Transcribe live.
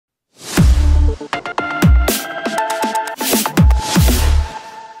Nice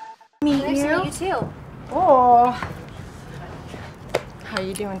to meet you too. Oh. How are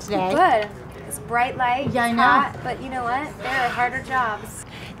you doing today? Good. It's bright light. Yeah, I know. Hot, but you know what? There are harder jobs.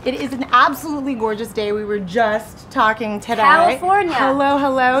 It is an absolutely gorgeous day. We were just talking today. California. Hello,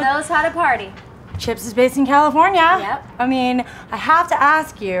 hello. Knows how to party. Chips is based in California. Yep. I mean, I have to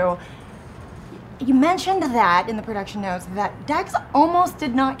ask you, you mentioned that in the production notes that Dax almost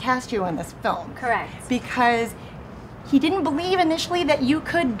did not cast you in this film. Correct. Because he didn't believe initially that you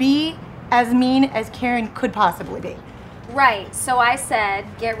could be as mean as Karen could possibly be. Right. So I said,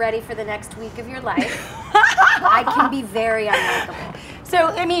 get ready for the next week of your life. I can be very unlikable. So,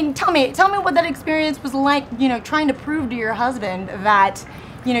 I mean, tell me what that experience was like, you know, trying to prove to your husband that,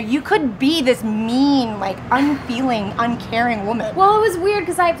 you know, you could be this mean, like, unfeeling, uncaring woman. Well, it was weird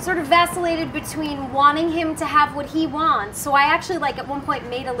because I sort of vacillated between wanting him to have what he wants. So I actually, like, at one point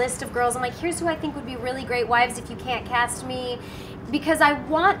made a list of girls. I'm like, here's who I think would be really great wives if you can't cast me. Because I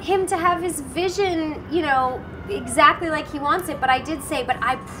want him to have his vision, you know, exactly like he wants it. But I did say, but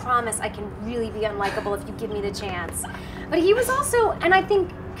I promise I can really be unlikable if you give me the chance. But he was also, and I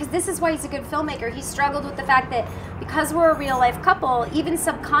think, because this is why he's a good filmmaker, he struggled with the fact that because we're a real life couple, even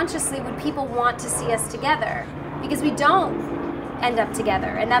subconsciously would people want to see us together? Because we don't end up together,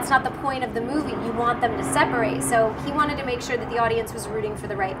 and that's not the point of the movie. You want them to separate. So he wanted to make sure that the audience was rooting for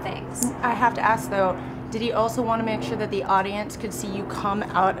the right things. I have to ask though, did he also want to make sure that the audience could see you come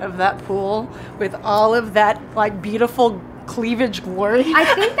out of that pool with all of that, like, beautiful cleavage glory? I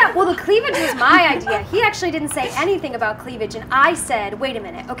think that, well, the cleavage was my idea. He actually didn't say anything about cleavage, and I said, wait a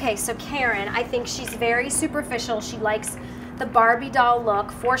minute, okay, so Karen, I think she's very superficial. She likes the Barbie doll look,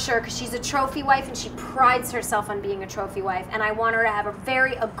 for sure, because she's a trophy wife, and she prides herself on being a trophy wife, and I want her to have a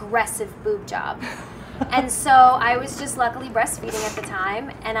very aggressive boob job. And so I was just luckily breastfeeding at the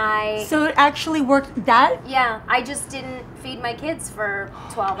time, and So it actually worked that? Yeah, I just didn't feed my kids for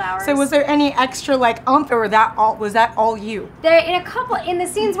 12 hours. So was there any extra, like, oomph, or was that all you? There, in the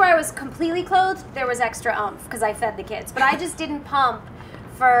scenes where I was completely clothed, there was extra oomph because I fed the kids. But I just didn't pump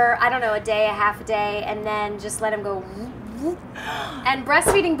for, I don't know, a day, a half a day, and then just let them go. And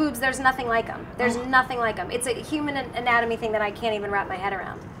breastfeeding boobs, there's nothing like them. There's nothing like them. It's a human anatomy thing that I can't even wrap my head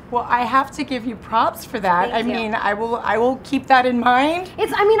around. Well, I have to give you props for that. Thank you. I mean, I will keep that in mind.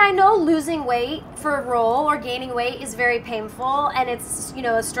 I mean, I know losing weight for a role or gaining weight is very painful, and it's, you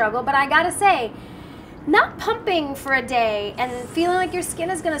know, a struggle, but I gotta say, not pumping for a day and feeling like your skin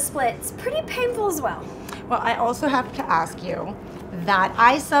is gonna split, it's pretty painful as well. Well, I also have to ask you that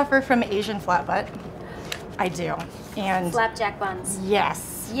I suffer from Asian flat butt. I do. And Flapjack buns.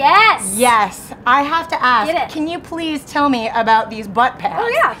 yes. Yes! Yes. I have to ask, Get it. can you please tell me about these butt pads? Oh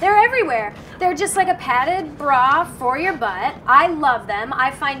yeah, they're everywhere. They're just like a padded bra for your butt. I love them. I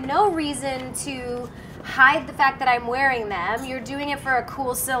find no reason to hide the fact that I'm wearing them. You're doing it for a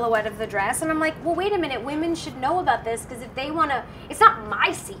cool silhouette of the dress. And I'm like, well, wait a minute. Women should know about this because if they want to, it's not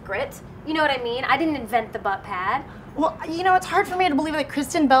my secret. You know what I mean? I didn't invent the butt pad. Well, you know, it's hard for me to believe that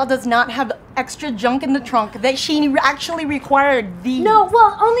Kristen Bell does not have extra junk in the trunk, that she actually required these. No,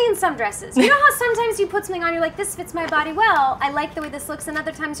 well, only in some dresses. You know how sometimes you put something on, you're like, this fits my body well, I like the way this looks, and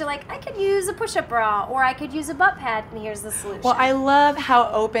other times you're like, I could use a push-up bra, or I could use a butt pad, and here's the solution. Well, I love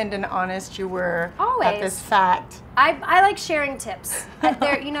how open and honest you were Always. at this fact. I like sharing tips.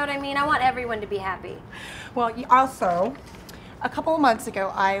 You know what I mean? I want everyone to be happy. Well, also, a couple of months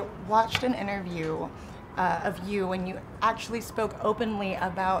ago, I watched an interview of you when you actually spoke openly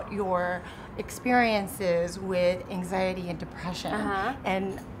about your experiences with anxiety and depression.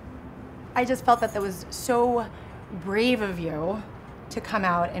 And I just felt that was so brave of you to come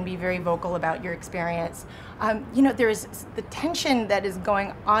out and be very vocal about your experience. You know, there's the tension that is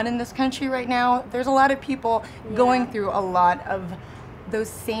going on in this country right now. There's a lot of people going through a lot of those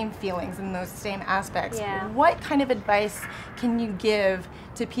same feelings and those same aspects. Yeah. What kind of advice can you give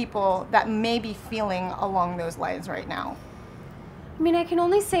to people that may be feeling along those lines right now? I mean, I can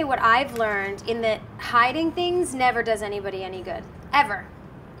only say what I've learned in that hiding things never does anybody any good. Ever.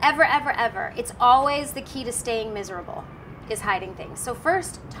 Ever, ever, ever. It's always the key to staying miserable, is hiding things. So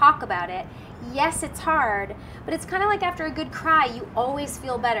first, talk about it. Yes, it's hard, but it's kind of like after a good cry, you always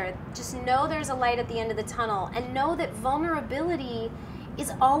feel better. Just know there's a light at the end of the tunnel, and know that vulnerability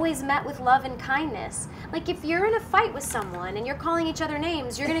is always met with love and kindness. Like if you're in a fight with someone and you're calling each other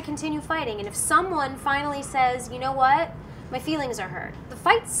names, you're gonna continue fighting. And if someone finally says, you know what, my feelings are hurt, the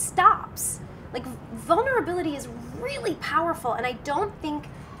fight stops. Like vulnerability is really powerful, and I don't think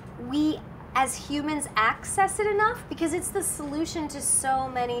we as humans access it enough because it's the solution to so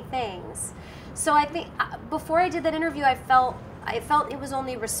many things. So I think before I did that interview, I felt I felt it was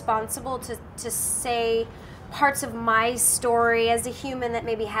only responsible to say parts of my story as a human that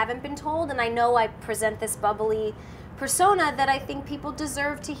maybe haven't been told, and I know I present this bubbly persona that I think people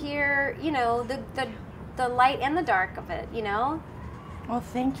deserve to hear, you know, the light and the dark of it, you know? Well,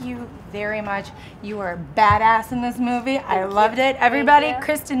 thank you very much. You were badass in this movie. I loved it. Everybody,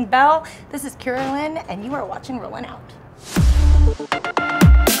 Kristen Bell, this is Kiyra, Lynn, and you are watching Rollin' Out.